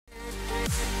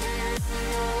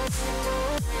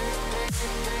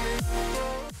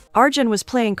Arjun was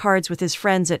playing cards with his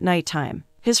friends at night time.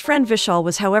 His friend Vishal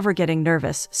was however getting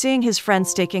nervous, seeing his friend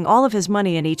staking all of his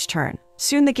money in each turn.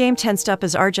 Soon the game tensed up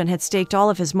as Arjun had staked all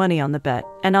of his money on the bet,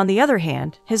 and on the other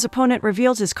hand, his opponent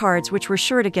revealed his cards which were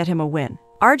sure to get him a win.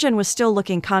 Arjun was still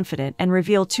looking confident and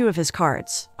revealed 2 of his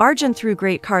cards. Arjun threw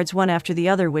great cards one after the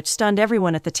other which stunned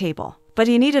everyone at the table. But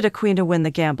he needed a queen to win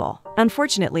the gamble.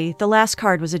 Unfortunately, the last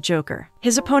card was a joker.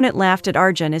 His opponent laughed at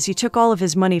Arjun as he took all of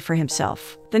his money for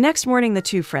himself. The next morning the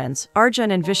 2 friends,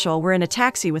 Arjun and Vishal, were in a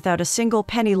taxi without a single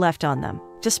penny left on them.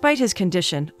 Despite his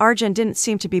condition, Arjun didn't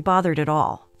seem to be bothered at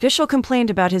all. Vishal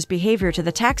complained about his behavior to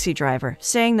the taxi driver,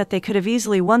 saying that they could have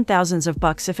easily won thousands of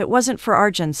bucks if it wasn't for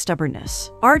Arjun's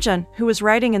stubbornness. Arjun, who was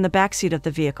riding in the backseat of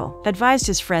the vehicle, advised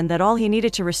his friend that all he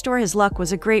needed to restore his luck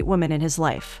was a great woman in his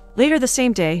life. Later the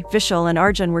same day, Vishal and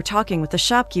Arjun were talking with the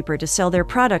shopkeeper to sell their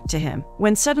product to him,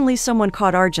 when suddenly someone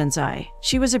caught Arjun's eye.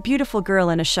 She was a beautiful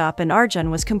girl in a shop and Arjun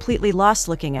was completely lost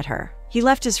looking at her. He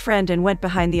left his friend and went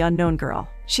behind the unknown girl.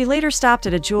 She later stopped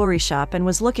at a jewelry shop and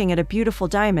was looking at a beautiful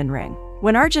diamond ring.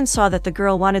 When Arjun saw that the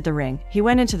girl wanted the ring, he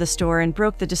went into the store and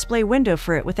broke the display window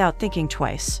for it without thinking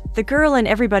twice. The girl and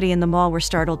everybody in the mall were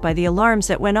startled by the alarms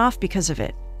that went off because of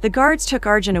it. The guards took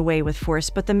Arjun away with force,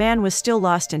 but the man was still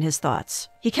lost in his thoughts.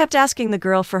 He kept asking the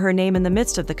girl for her name in the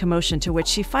midst of the commotion, to which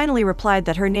she finally replied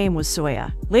that her name was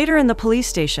Zoya. Later in the police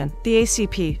station, the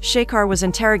ACP, Shekhar, was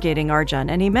interrogating Arjun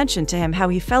and he mentioned to him how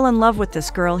he fell in love with this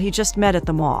girl he just met at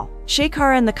the mall.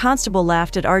 Shekhar and the constable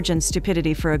laughed at Arjun's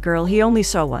stupidity for a girl he only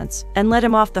saw once, and let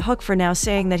him off the hook for now,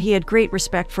 saying that he had great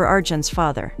respect for Arjun's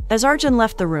father. As Arjun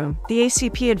left the room, the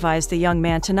ACP advised the young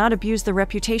man to not abuse the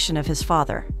reputation of his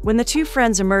father. When the 2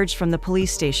 friends emerged from the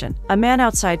police station, a man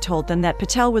outside told them that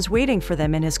Patel was waiting for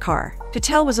them in his car.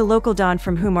 Patel was a local don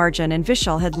from whom Arjun and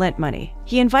Vishal had lent money.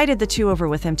 He invited the 2 over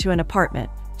with him to an apartment.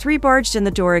 3 barged in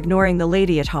the door, ignoring the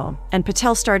lady at home, and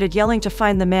Patel started yelling to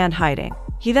find the man hiding.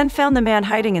 He then found the man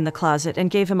hiding in the closet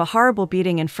and gave him a horrible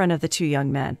beating in front of the 2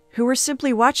 young men, who were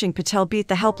simply watching Patel beat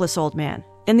the helpless old man.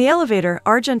 In the elevator,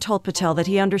 Arjun told Patel that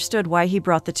he understood why he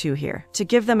brought the 2 here, to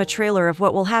give them a trailer of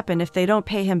what will happen if they don't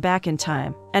pay him back in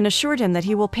time, and assured him that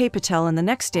he will pay Patel in the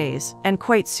next days, and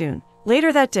quite soon.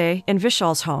 Later that day, in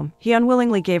Vishal's home, he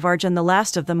unwillingly gave Arjun the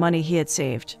last of the money he had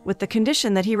saved, with the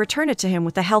condition that he return it to him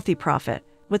with a healthy profit.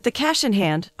 With the cash in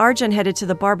hand, Arjun headed to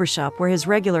the barbershop where his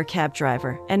regular cab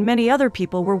driver and many other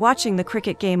people were watching the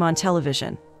cricket game on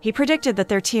television. He predicted that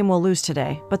their team will lose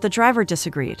today, but the driver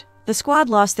disagreed. The squad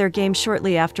lost their game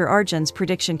shortly after Arjun's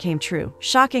prediction came true,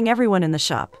 shocking everyone in the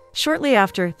shop. Shortly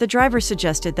after, the driver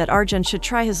suggested that Arjun should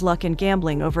try his luck in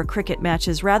gambling over cricket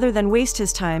matches rather than waste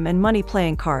his time and money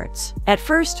playing cards. At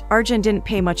first, Arjun didn't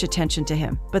pay much attention to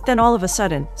him, but then all of a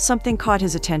sudden, something caught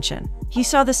his attention. He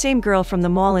saw the same girl from the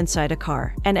mall inside a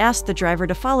car, and asked the driver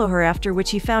to follow her, after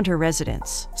which he found her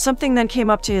residence. Something then came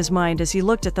up to his mind as he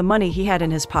looked at the money he had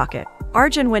in his pocket.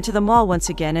 Arjun went to the mall once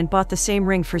again and bought the same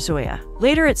ring for Zoya.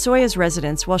 Later at Zoya's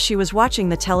residence, while she was watching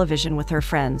the television with her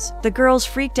friends, the girls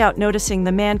freaked out noticing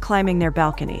the man climbing their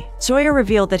balcony. Zoya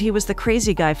revealed that he was the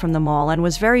crazy guy from the mall and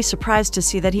was very surprised to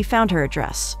see that he found her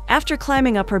address. After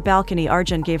climbing up her balcony,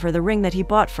 Arjun gave her the ring that he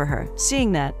bought for her.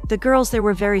 Seeing that, the girls there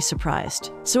were very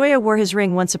surprised. Zoya wore his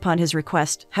ring once upon his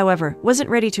request, however, wasn't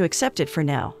ready to accept it for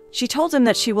now. She told him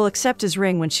that she will accept his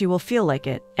ring when she will feel like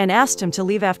it, and asked him to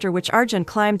leave, after which Arjun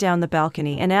climbed down the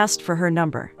balcony and asked for her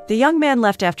number. The young man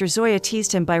left after Zoya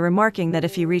teased him by remarking that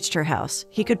if he reached her house,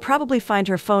 he could probably find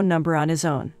her phone number on his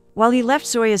own. While he left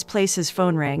Zoya's place, his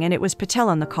phone rang and it was Patel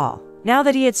on the call. Now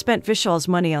that he had spent Vishal's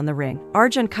money on the ring,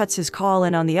 Arjun cuts his call,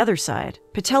 and on the other side,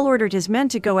 Patel ordered his men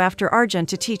to go after Arjun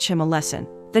to teach him a lesson.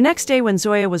 The next day, when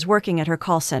Zoya was working at her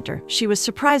call center, she was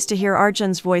surprised to hear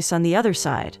Arjun's voice on the other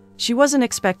side. She wasn't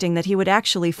expecting that he would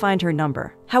actually find her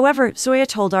number. However, Zoya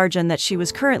told Arjun that she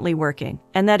was currently working,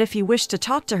 and that if he wished to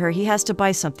talk to her, he has to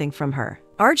buy something from her.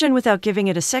 Arjun, without giving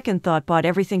it a second thought, bought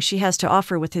everything she has to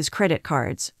offer with his credit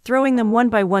cards, throwing them one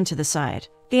by one to the side.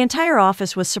 The entire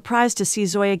office was surprised to see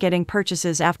Zoya getting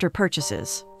purchases after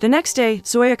purchases. The next day,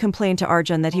 Zoya complained to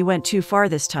Arjun that he went too far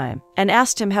this time, and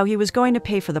asked him how he was going to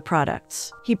pay for the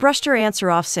products. He brushed her answer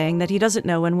off, saying that he doesn't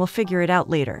know and will figure it out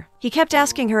later. He kept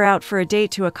asking her out for a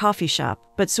date to a coffee shop,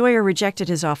 but Zoya rejected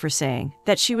his offer, saying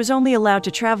that she was only allowed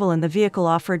to travel in the vehicle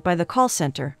offered by the call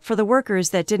center for the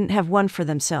workers that didn't have one for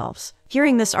themselves.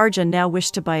 Hearing this, Arjun now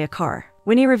wished to buy a car.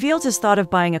 When he revealed his thought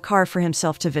of buying a car for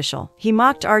himself to Vishal, he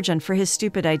mocked Arjun for his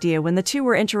stupid idea when the two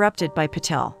were interrupted by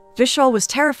Patel. Vishal was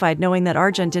terrified knowing that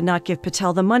Arjun did not give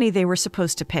Patel the money they were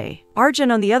supposed to pay. Arjun,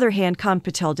 on the other hand, calmed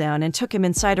Patel down and took him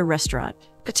inside a restaurant.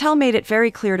 Patel made it very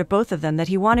clear to both of them that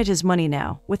he wanted his money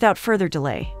now, without further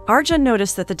delay. Arjun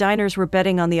noticed that the diners were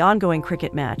betting on the ongoing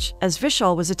cricket match, as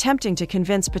Vishal was attempting to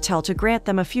convince Patel to grant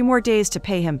them a few more days to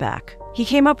pay him back. He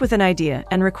came up with an idea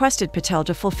and requested Patel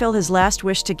to fulfill his last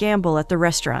wish to gamble at the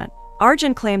restaurant.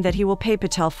 Arjun claimed that he will pay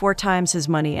Patel 4 times his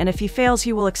money, and if he fails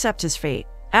he will accept his fate.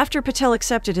 After Patel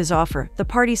accepted his offer, the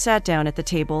party sat down at the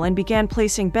table and began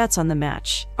placing bets on the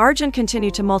match. Arjun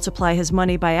continued to multiply his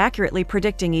money by accurately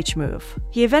predicting each move.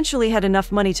 He eventually had enough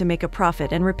money to make a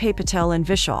profit and repay Patel and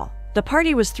Vishal. The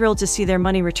party was thrilled to see their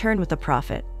money returned with a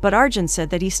profit, but Arjun said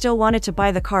that he still wanted to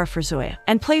buy the car for Zoya,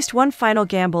 and placed one final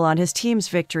gamble on his team's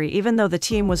victory even though the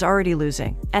team was already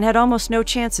losing, and had almost no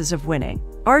chances of winning.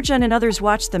 Arjun and others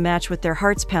watched the match with their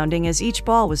hearts pounding as each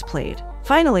ball was played.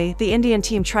 Finally, the Indian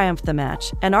team triumphed the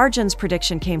match, and Arjun's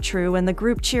prediction came true and the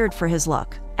group cheered for his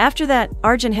luck. After that,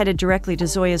 Arjun headed directly to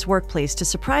Zoya's workplace to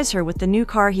surprise her with the new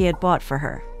car he had bought for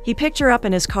her. He picked her up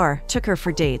in his car, took her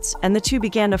for dates, and the two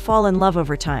began to fall in love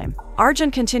over time.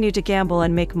 Arjun continued to gamble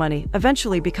and make money,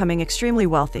 eventually becoming extremely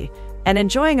wealthy, and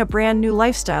enjoying a brand new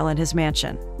lifestyle in his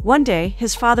mansion. One day,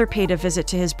 his father paid a visit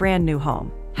to his brand new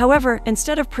home. However,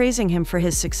 instead of praising him for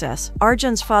his success,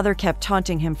 Arjun's father kept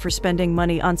taunting him for spending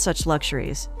money on such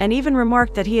luxuries, and even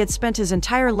remarked that he had spent his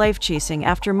entire life chasing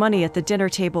after money at the dinner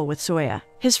table with Zoya.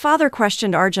 His father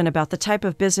questioned Arjun about the type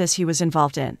of business he was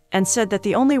involved in, and said that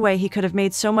the only way he could have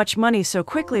made so much money so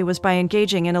quickly was by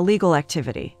engaging in illegal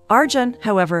activity. Arjun,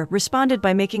 however, responded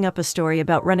by making up a story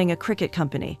about running a cricket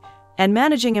company, and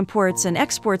managing imports and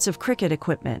exports of cricket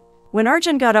equipment. When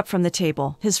Arjun got up from the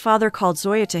table, his father called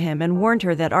Zoya to him and warned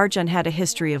her that Arjun had a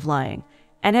history of lying,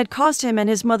 and had caused him and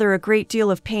his mother a great deal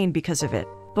of pain because of it.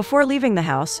 Before leaving the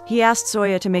house, he asked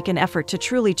Zoya to make an effort to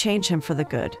truly change him for the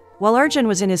good. While Arjun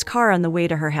was in his car on the way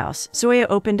to her house, Zoya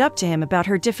opened up to him about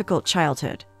her difficult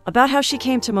childhood, about how she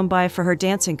came to Mumbai for her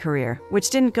dancing career,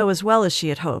 which didn't go as well as she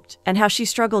had hoped, and how she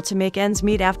struggled to make ends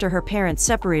meet after her parents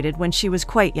separated when she was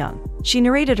quite young. She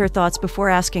narrated her thoughts before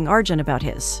asking Arjun about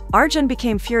his. Arjun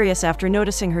became furious after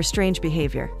noticing her strange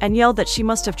behavior, and yelled that she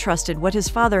must have trusted what his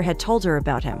father had told her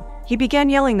about him. He began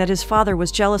yelling that his father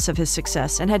was jealous of his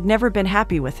success and had never been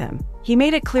happy with him. He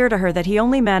made it clear to her that he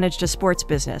only managed a sports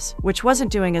business, which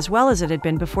wasn't doing as well as it had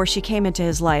been before she came into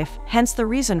his life, hence the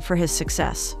reason for his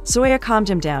success. Zoya calmed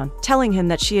him down, telling him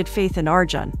that she had faith in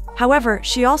Arjun. However,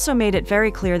 she also made it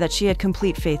very clear that she had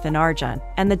complete faith in Arjun,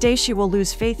 and the day she will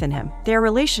lose faith in him, their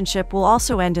relationship will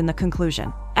also end in the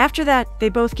conclusion. After that, they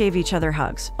both gave each other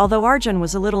hugs, although Arjun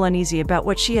was a little uneasy about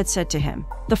what she had said to him.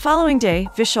 The following day,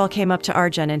 Vishal came up to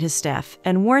Arjun and his staff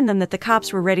and warned them that the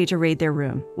cops were ready to raid their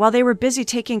room, while they were busy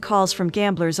taking calls from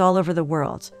gamblers all over the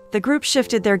world. The group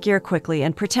shifted their gear quickly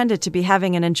and pretended to be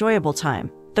having an enjoyable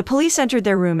time. The police entered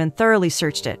their room and thoroughly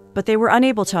searched it, but they were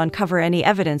unable to uncover any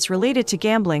evidence related to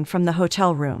gambling from the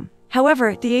hotel room.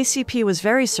 However, the ACP was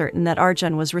very certain that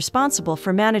Arjun was responsible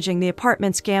for managing the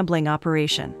apartment's gambling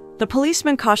operation. The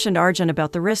policeman cautioned Arjun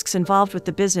about the risks involved with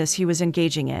the business he was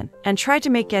engaging in, and tried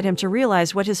to get him to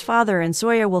realize what his father and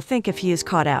Zoya will think if he is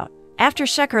caught out. After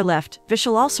Shekhar left,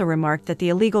 Vishal also remarked that the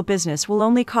illegal business will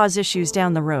only cause issues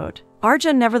down the road.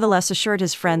 Arjun nevertheless assured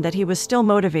his friend that he was still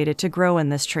motivated to grow in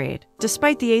this trade,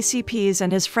 despite the ACP's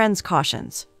and his friend's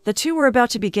cautions. The two were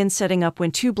about to begin setting up when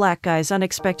 2 black guys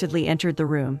unexpectedly entered the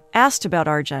room, asked about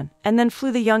Arjun, and then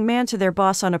flew the young man to their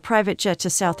boss on a private jet to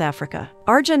South Africa.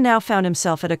 Arjun now found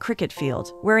himself at a cricket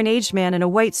field, where an aged man in a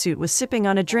white suit was sipping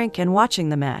on a drink and watching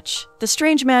the match. The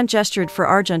strange man gestured for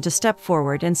Arjun to step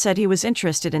forward and said he was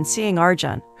interested in seeing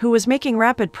Arjun, who was making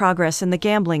rapid progress in the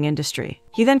gambling industry.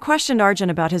 He then questioned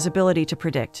Arjun about his ability to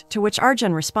predict, to which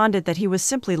Arjun responded that he was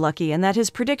simply lucky and that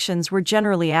his predictions were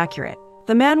generally accurate.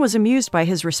 The man was amused by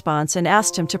his response and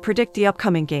asked him to predict the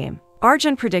upcoming game.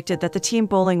 Arjun predicted that the team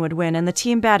bowling would win and the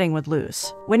team batting would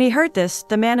lose. When he heard this,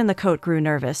 the man in the coat grew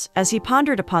nervous, as he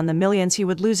pondered upon the millions he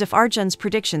would lose if Arjun's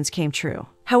predictions came true.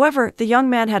 However, the young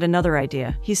man had another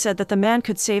idea. He said that the man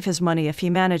could save his money if he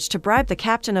managed to bribe the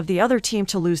captain of the other team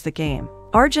to lose the game.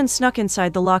 Arjun snuck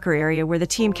inside the locker area where the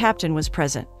team captain was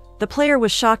present. The player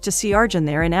was shocked to see Arjun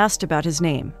there and asked about his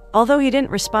name. Although he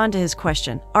didn't respond to his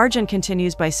question, Arjun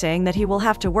continues by saying that he will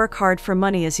have to work hard for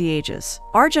money as he ages.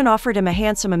 Arjun offered him a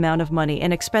handsome amount of money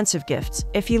and expensive gifts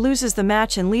if he loses the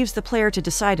match and leaves the player to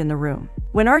decide in the room.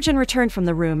 When Arjun returned from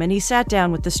the room and he sat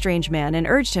down with the strange man and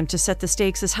urged him to set the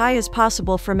stakes as high as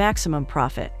possible for maximum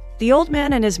profit. The old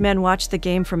man and his men watched the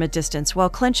game from a distance while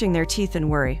clenching their teeth in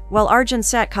worry, while Arjun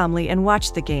sat calmly and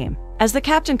watched the game. As the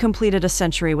captain completed a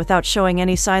century without showing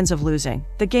any signs of losing,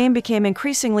 the game became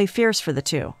increasingly fierce for the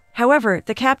two. However,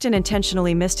 the captain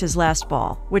intentionally missed his last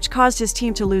ball, which caused his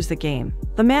team to lose the game.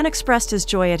 The man expressed his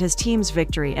joy at his team's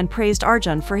victory and praised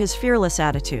Arjun for his fearless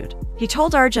attitude. He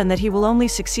told Arjun that he will only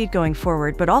succeed going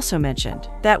forward, but also mentioned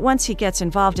that once he gets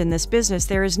involved in this business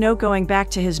there is no going back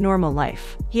to his normal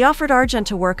life. He offered Arjun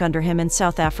to work under him in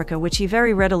South Africa, which he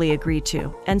very readily agreed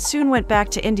to, and soon went back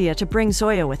to India to bring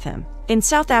Zoya with him. In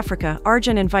South Africa,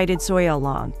 Arjun invited Zoya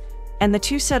along, and the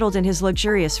two settled in his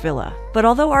luxurious villa. But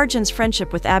although Arjun's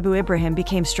friendship with Abu Ibrahim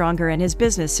became stronger and his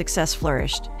business success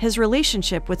flourished, his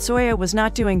relationship with Zoya was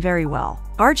not doing very well.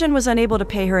 Arjun was unable to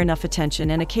pay her enough attention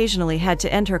and occasionally had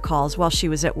to end her calls while she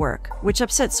was at work, which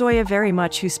upset Zoya very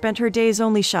much, who spent her days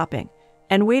only shopping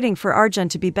and waiting for Arjun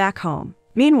to be back home.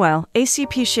 Meanwhile,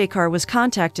 ACP Shekhar was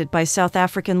contacted by South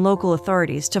African local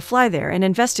authorities to fly there and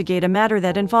investigate a matter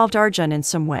that involved Arjun in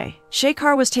some way.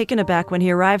 Shekhar was taken aback when he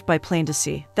arrived by plane to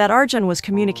see that Arjun was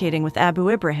communicating with Abu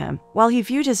Ibrahim while he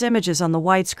viewed his images on the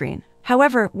widescreen.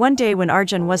 However, one day when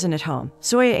Arjun wasn't at home,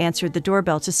 Zoya answered the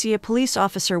doorbell to see a police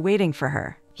officer waiting for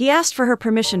her. He asked for her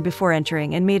permission before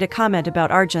entering and made a comment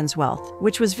about Arjun's wealth,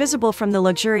 which was visible from the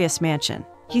luxurious mansion.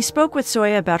 He spoke with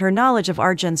Zoya about her knowledge of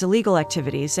Arjun's illegal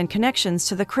activities and connections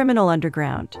to the criminal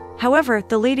underground. However,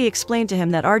 the lady explained to him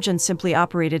that Arjun simply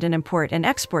operated an import and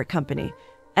export company,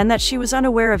 and that she was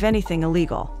unaware of anything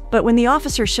illegal. But when the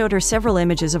officer showed her several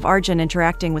images of Arjun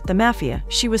interacting with the mafia,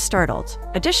 she was startled.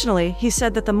 Additionally, he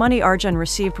said that the money Arjun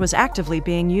received was actively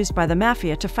being used by the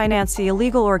mafia to finance the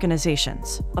illegal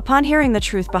organizations. Upon hearing the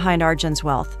truth behind Arjun's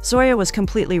wealth, Zoya was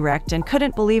completely wrecked and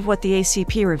couldn't believe what the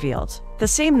ACP revealed. The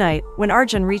same night, when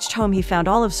Arjun reached home, he found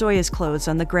all of Zoya's clothes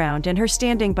on the ground and her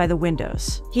standing by the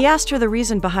windows. He asked her the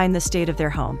reason behind the state of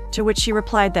their home, to which she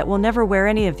replied that we'll never wear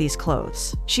any of these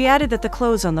clothes. She added that the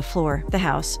clothes on the floor, the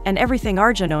house, and everything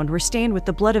Arjun owned were stained with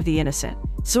the blood of the innocent.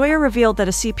 Zoya revealed that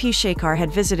ACP Shekhar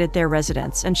had visited their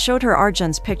residence and showed her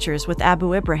Arjun's pictures with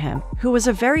Abu Ibrahim, who was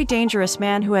a very dangerous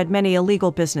man who had many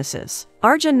illegal businesses.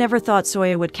 Arjun never thought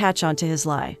Zoya would catch on to his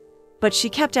lie, but she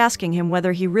kept asking him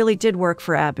whether he really did work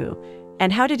for Abu,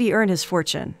 and how did he earn his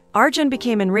fortune. Arjun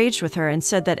became enraged with her and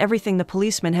said that everything the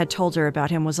policeman had told her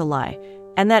about him was a lie,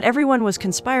 and that everyone was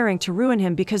conspiring to ruin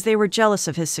him because they were jealous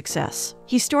of his success.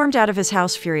 He stormed out of his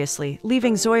house furiously,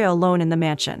 leaving Zoya alone in the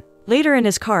mansion. Later in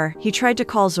his car, he tried to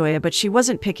call Zoya, but she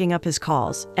wasn't picking up his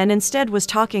calls, and instead was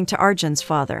talking to Arjun's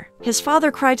father. His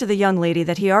father cried to the young lady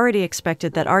that he already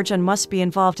expected that Arjun must be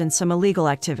involved in some illegal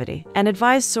activity, and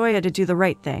advised Zoya to do the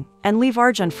right thing, and leave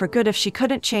Arjun for good if she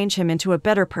couldn't change him into a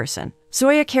better person.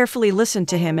 Zoya carefully listened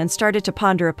to him and started to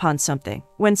ponder upon something,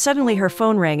 when suddenly her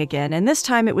phone rang again, and this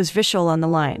time it was Vishal on the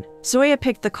line. Zoya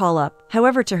picked the call up,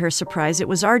 however to her surprise it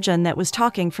was Arjun that was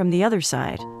talking from the other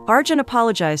side. Arjun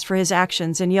apologized for his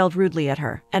actions and yelled rudely at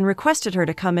her, and requested her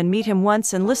to come and meet him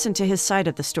once and listen to his side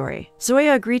of the story.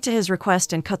 Zoya agreed to his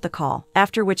request and cut the call,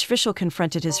 after which Vishal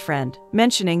confronted his friend,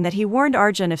 mentioning that he warned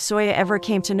Arjun if Zoya ever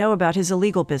came to know about his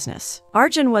illegal business.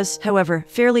 Arjun was, however,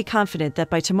 fairly confident that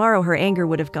by tomorrow her anger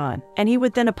would have gone, and he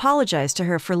would then apologize to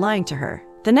her for lying to her.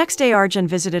 The next day Arjun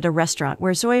visited a restaurant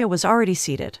where Zoya was already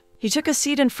seated. He took a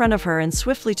seat in front of her and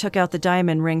swiftly took out the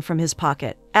diamond ring from his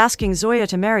pocket, asking Zoya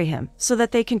to marry him, so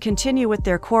that they can continue with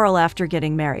their quarrel after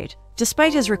getting married.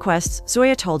 Despite his requests,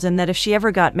 Zoya told him that if she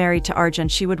ever got married to Arjun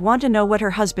she would want to know what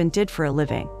her husband did for a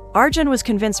living. Arjun was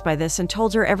convinced by this and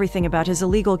told her everything about his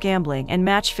illegal gambling and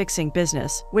match-fixing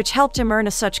business, which helped him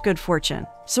earn such good fortune.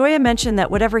 Zoya mentioned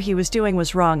that whatever he was doing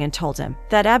was wrong and told him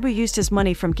that Abu used his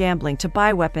money from gambling to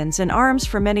buy weapons and arms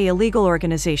for many illegal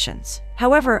organizations.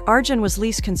 However, Arjun was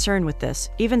least concerned with this,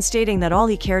 even stating that all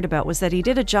he cared about was that he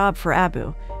did a job for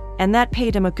Abu, and that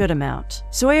paid him a good amount.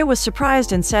 Zoya was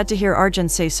surprised and sad to hear Arjun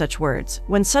say such words,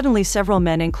 when suddenly several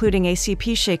men including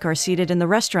ACP Shekhar seated in the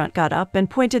restaurant got up and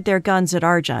pointed their guns at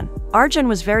Arjun. Arjun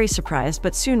was very surprised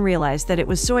but soon realized that it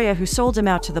was Zoya who sold him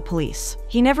out to the police.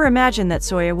 He never imagined that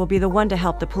Zoya will be the one to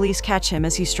help the police catch him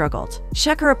as he struggled.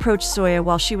 Shekhar approached Zoya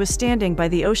while she was standing by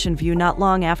the ocean view not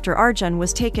long after Arjun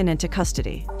was taken into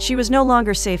custody. She was no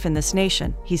longer safe in this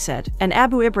nation, he said, and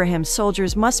Abu Ibrahim's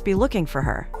soldiers must be looking for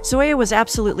her. Zoya was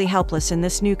absolutely helpless in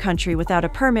this new country without a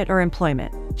permit or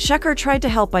employment. Shekhar tried to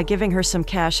help by giving her some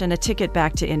cash and a ticket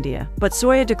back to India, but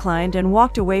Zoya declined and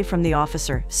walked away from the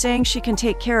officer, saying she can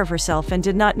take care of herself and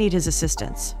did not need his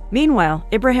assistance. Meanwhile,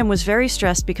 Ibrahim was very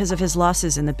stressed because of his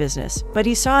losses in the business, but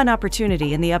he saw an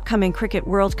opportunity in the upcoming Cricket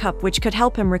World Cup which could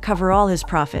help him recover all his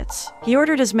profits. He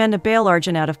ordered his men to bail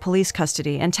Arjun out of police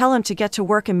custody and tell him to get to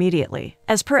work immediately.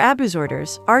 As per Abu's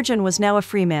orders, Arjun was now a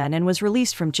free man and was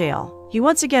released from jail. He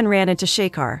once again ran into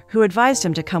Shekhar, who advised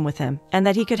him to come with him, and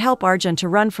that he could help Arjun to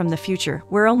run from the future,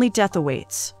 where only death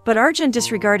awaits. But Arjun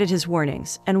disregarded his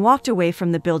warnings, and walked away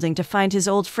from the building to find his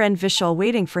old friend Vishal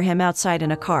waiting for him outside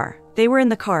in a car. They were in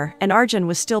the car, and Arjun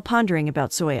was still pondering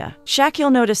about Zoya. Shakil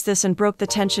noticed this and broke the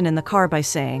tension in the car by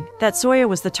saying that Zoya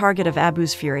was the target of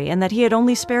Abu's fury and that he had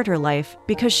only spared her life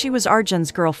because she was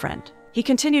Arjun's girlfriend. He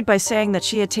continued by saying that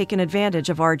she had taken advantage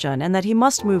of Arjun and that he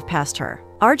must move past her.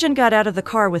 Arjun got out of the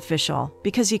car with Vishal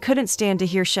because he couldn't stand to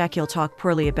hear Shakil talk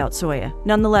poorly about Zoya.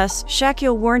 Nonetheless,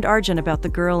 Shakil warned Arjun about the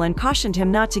girl and cautioned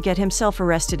him not to get himself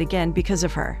arrested again because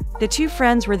of her. The two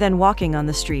friends were then walking on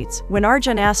the streets when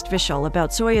Arjun asked Vishal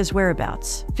about Zoya's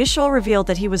whereabouts. Vishal revealed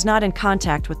that he was not in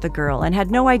contact with the girl and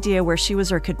had no idea where she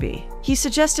was or could be. He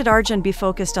suggested Arjun be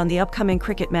focused on the upcoming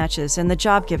cricket matches and the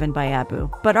job given by Abu,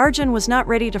 but Arjun was not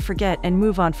ready to forget and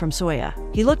move on from Zoya.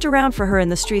 He looked around for her in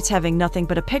the streets having nothing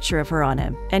but a picture of her on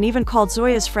him, and even called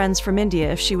Zoya's friends from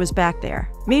India if she was back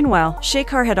there. Meanwhile,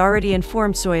 Shekhar had already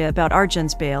informed Zoya about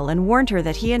Arjun's bail and warned her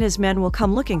that he and his men will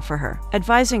come looking for her,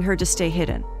 advising her to stay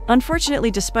hidden. Unfortunately,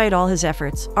 despite all his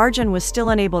efforts, Arjun was still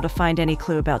unable to find any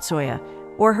clue about Zoya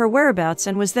or her whereabouts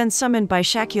and was then summoned by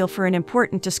Shakil for an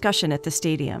important discussion at the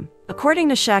stadium. According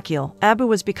to Shakil, Abu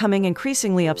was becoming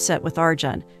increasingly upset with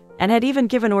Arjun, and had even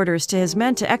given orders to his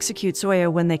men to execute Zoya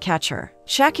when they catch her.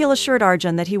 Shakil assured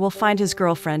Arjun that he will find his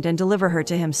girlfriend and deliver her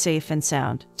to him safe and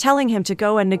sound, telling him to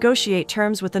go and negotiate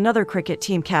terms with another cricket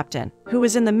team captain, who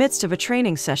was in the midst of a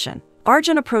training session.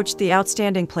 Arjun approached the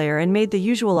outstanding player and made the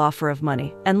usual offer of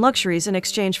money and luxuries in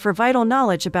exchange for vital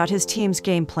knowledge about his team's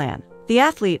game plan. The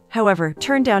athlete, however,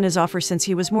 turned down his offer since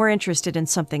he was more interested in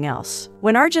something else.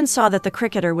 When Arjun saw that the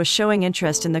cricketer was showing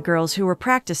interest in the girls who were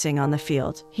practicing on the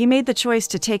field, he made the choice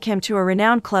to take him to a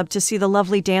renowned club to see the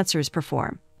lovely dancers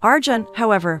perform. Arjun,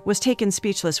 however, was taken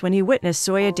speechless when he witnessed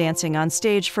Zoya dancing on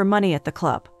stage for money at the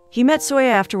club. He met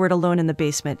Zoya afterward alone in the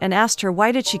basement and asked her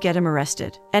why did she get him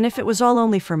arrested, and if it was all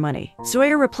only for money.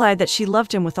 Zoya replied that she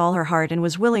loved him with all her heart and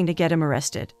was willing to get him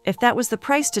arrested, if that was the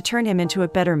price to turn him into a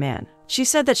better man. She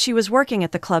said that she was working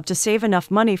at the club to save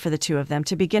enough money for the two of them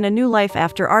to begin a new life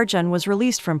after Arjun was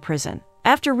released from prison.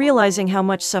 After realizing how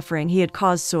much suffering he had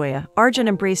caused Zoya, Arjun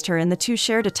embraced her and the two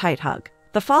shared a tight hug.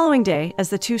 The following day, as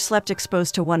the two slept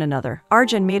exposed to one another,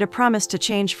 Arjun made a promise to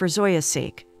change for Zoya's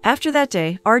sake. After that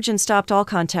day, Arjun stopped all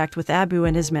contact with Abu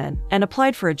and his men, and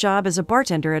applied for a job as a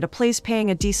bartender at a place paying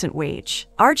a decent wage.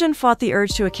 Arjun fought the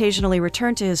urge to occasionally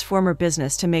return to his former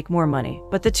business to make more money,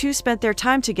 but the two spent their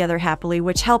time together happily,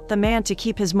 which helped the man to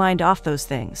keep his mind off those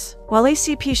things. While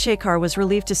ACP Shekhar was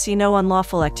relieved to see no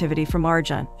unlawful activity from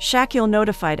Arjun, Shakil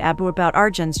notified Abu about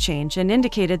Arjun's change and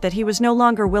indicated that he was no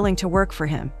longer willing to work for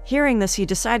him. Hearing this, he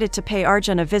decided to pay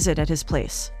Arjun a visit at his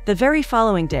place. The very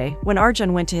following day, when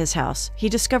Arjun went to his house, he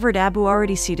discovered Abu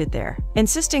already seated there.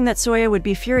 Insisting that Zoya would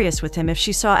be furious with him if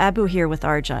she saw Abu here with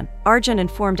Arjun, Arjun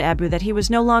informed Abu that he was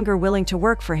no longer willing to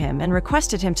work for him and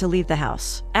requested him to leave the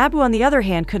house. Abu, on the other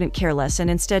hand, couldn't care less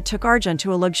and instead took Arjun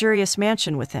to a luxurious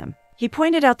mansion with him. He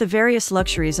pointed out the various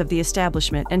luxuries of the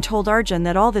establishment and told Arjun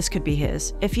that all this could be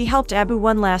his if he helped Abu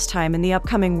one last time in the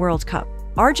upcoming World Cup.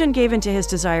 Arjun gave in to his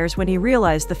desires when he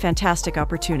realized the fantastic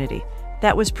opportunity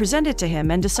that was presented to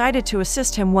him and decided to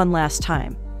assist him one last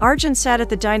time. Arjun sat at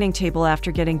the dining table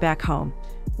after getting back home,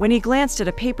 when he glanced at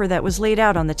a paper that was laid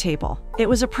out on the table. It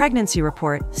was a pregnancy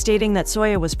report, stating that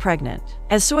Zoya was pregnant.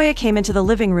 As Zoya came into the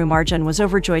living room, Arjun was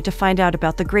overjoyed to find out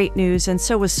about the great news, and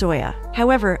so was Zoya.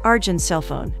 However, Arjun's cell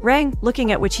phone rang,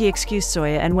 looking at which he excused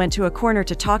Zoya and went to a corner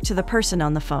to talk to the person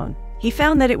on the phone. He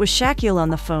found that it was Shakil on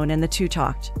the phone and the two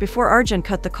talked, before Arjun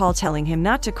cut the call, telling him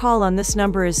not to call on this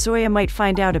number as Zoya might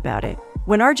find out about it.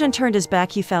 When Arjun turned his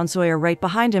back, he found Zoya right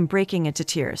behind him, breaking into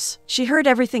tears. She heard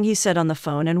everything he said on the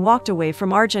phone and walked away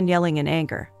from Arjun, yelling in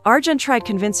anger. Arjun tried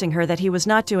convincing her that he was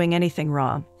not doing anything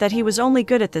wrong, that he was only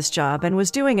good at this job and was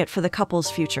doing it for the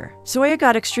couple's future. Zoya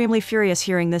got extremely furious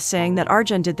hearing this, saying that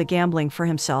Arjun did the gambling for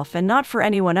himself and not for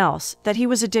anyone else, that he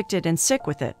was addicted and sick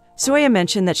with it. Zoya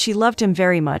mentioned that she loved him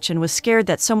very much and was scared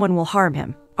that someone will harm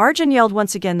him. Arjun yelled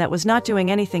once again that was not doing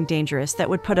anything dangerous that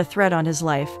would put a threat on his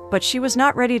life, but she was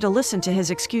not ready to listen to his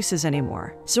excuses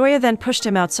anymore. Zoya then pushed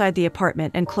him outside the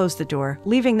apartment and closed the door,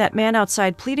 leaving that man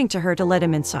outside pleading to her to let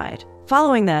him inside.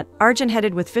 Following that, Arjun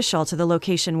headed with Vishal to the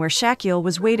location where Shakil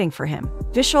was waiting for him.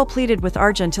 Vishal pleaded with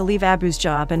Arjun to leave Abu's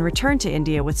job and return to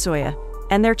India with Zoya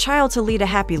and their child to lead a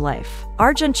happy life.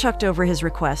 Arjun chucked over his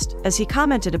request, as he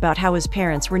commented about how his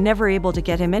parents were never able to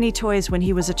get him any toys when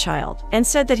he was a child, and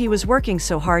said that he was working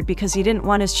so hard because he didn't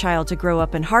want his child to grow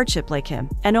up in hardship like him,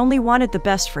 and only wanted the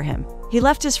best for him. He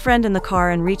left his friend in the car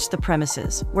and reached the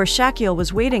premises, where Shaquille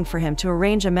was waiting for him to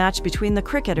arrange a match between the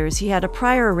cricketers he had a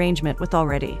prior arrangement with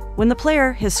already. When the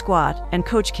player, his squad, and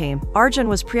coach came, Arjun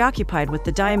was preoccupied with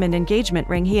the diamond engagement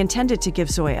ring he intended to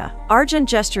give Zoya. Arjun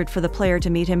gestured for the player to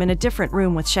meet him in a different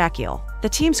room with Shaquille. The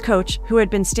team's coach, who had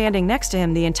been standing next to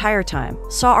him the entire time,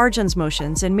 saw Arjun's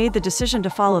motions and made the decision to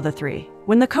follow the three.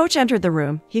 When the coach entered the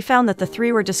room, he found that the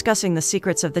three were discussing the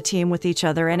secrets of the team with each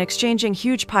other and exchanging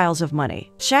huge piles of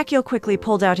money. Shaquille quickly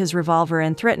pulled out his revolver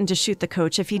and threatened to shoot the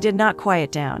coach if he did not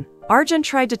quiet down. Arjun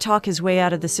tried to talk his way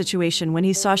out of the situation when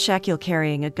he saw Shaquille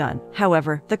carrying a gun.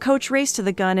 However, the coach raced to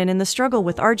the gun and in the struggle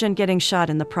with Arjun getting shot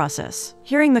in the process.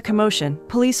 Hearing the commotion,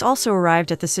 police also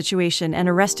arrived at the situation and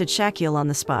arrested Shaquille on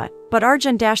the spot. But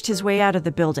Arjun dashed his way out of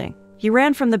the building. He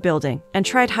ran from the building and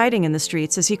tried hiding in the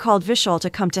streets as he called Vishal to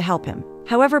come to help him.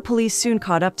 However, police soon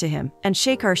caught up to him, and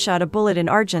Shekhar shot a bullet in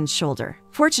Arjun's shoulder.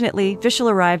 Fortunately, Vishal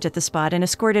arrived at the spot and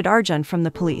escorted Arjun from the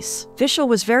police. Vishal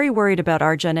was very worried about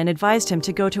Arjun and advised him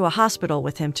to go to a hospital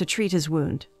with him to treat his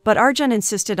wound. But Arjun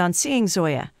insisted on seeing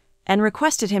Zoya and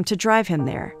requested him to drive him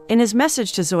there. In his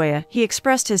message to Zoya, he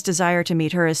expressed his desire to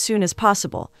meet her as soon as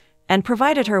possible and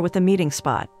provided her with a meeting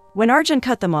spot. When Arjun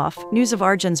cut them off, news of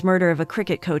Arjun's murder of a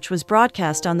cricket coach was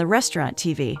broadcast on the restaurant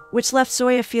TV, which left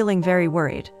Zoya feeling very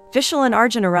worried. Vishal and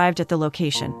Arjun arrived at the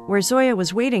location, where Zoya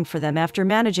was waiting for them after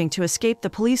managing to escape the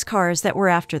police cars that were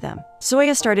after them.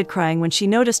 Zoya started crying when she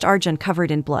noticed Arjun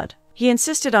covered in blood. He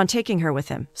insisted on taking her with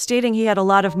him, stating he had a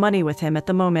lot of money with him at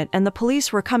the moment and the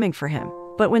police were coming for him.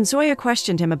 But when Zoya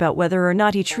questioned him about whether or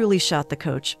not he truly shot the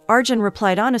coach, Arjun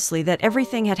replied honestly that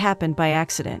everything had happened by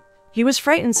accident. He was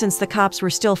frightened since the cops were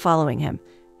still following him,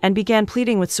 and began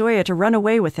pleading with Zoya to run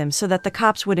away with him so that the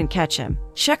cops wouldn't catch him.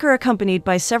 Shekhar, accompanied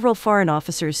by several foreign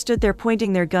officers, stood there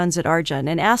pointing their guns at Arjun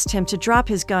and asked him to drop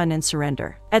his gun and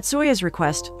surrender. At Zoya's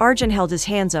request, Arjun held his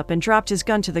hands up and dropped his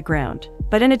gun to the ground.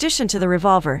 But in addition to the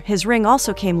revolver, his ring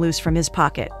also came loose from his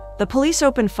pocket. The police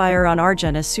opened fire on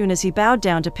Arjun as soon as he bowed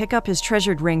down to pick up his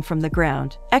treasured ring from the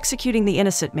ground, executing the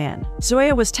innocent man.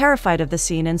 Zoya was terrified of the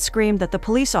scene and screamed at the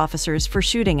police officers for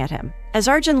shooting at him. As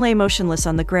Arjun lay motionless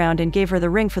on the ground and gave her the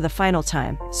ring for the final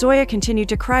time, Zoya continued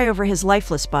to cry over his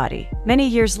lifeless body. Many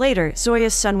years later,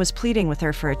 Zoya's son was pleading with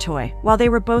her for a toy, while they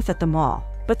were both at the mall.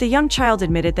 But the young child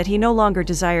admitted that he no longer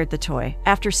desired the toy,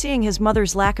 after seeing his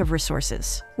mother's lack of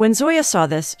resources. When Zoya saw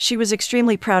this, she was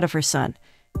extremely proud of her son,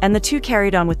 and the two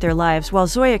carried on with their lives while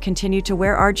Zoya continued to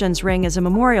wear Arjun's ring as a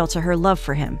memorial to her love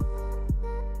for him.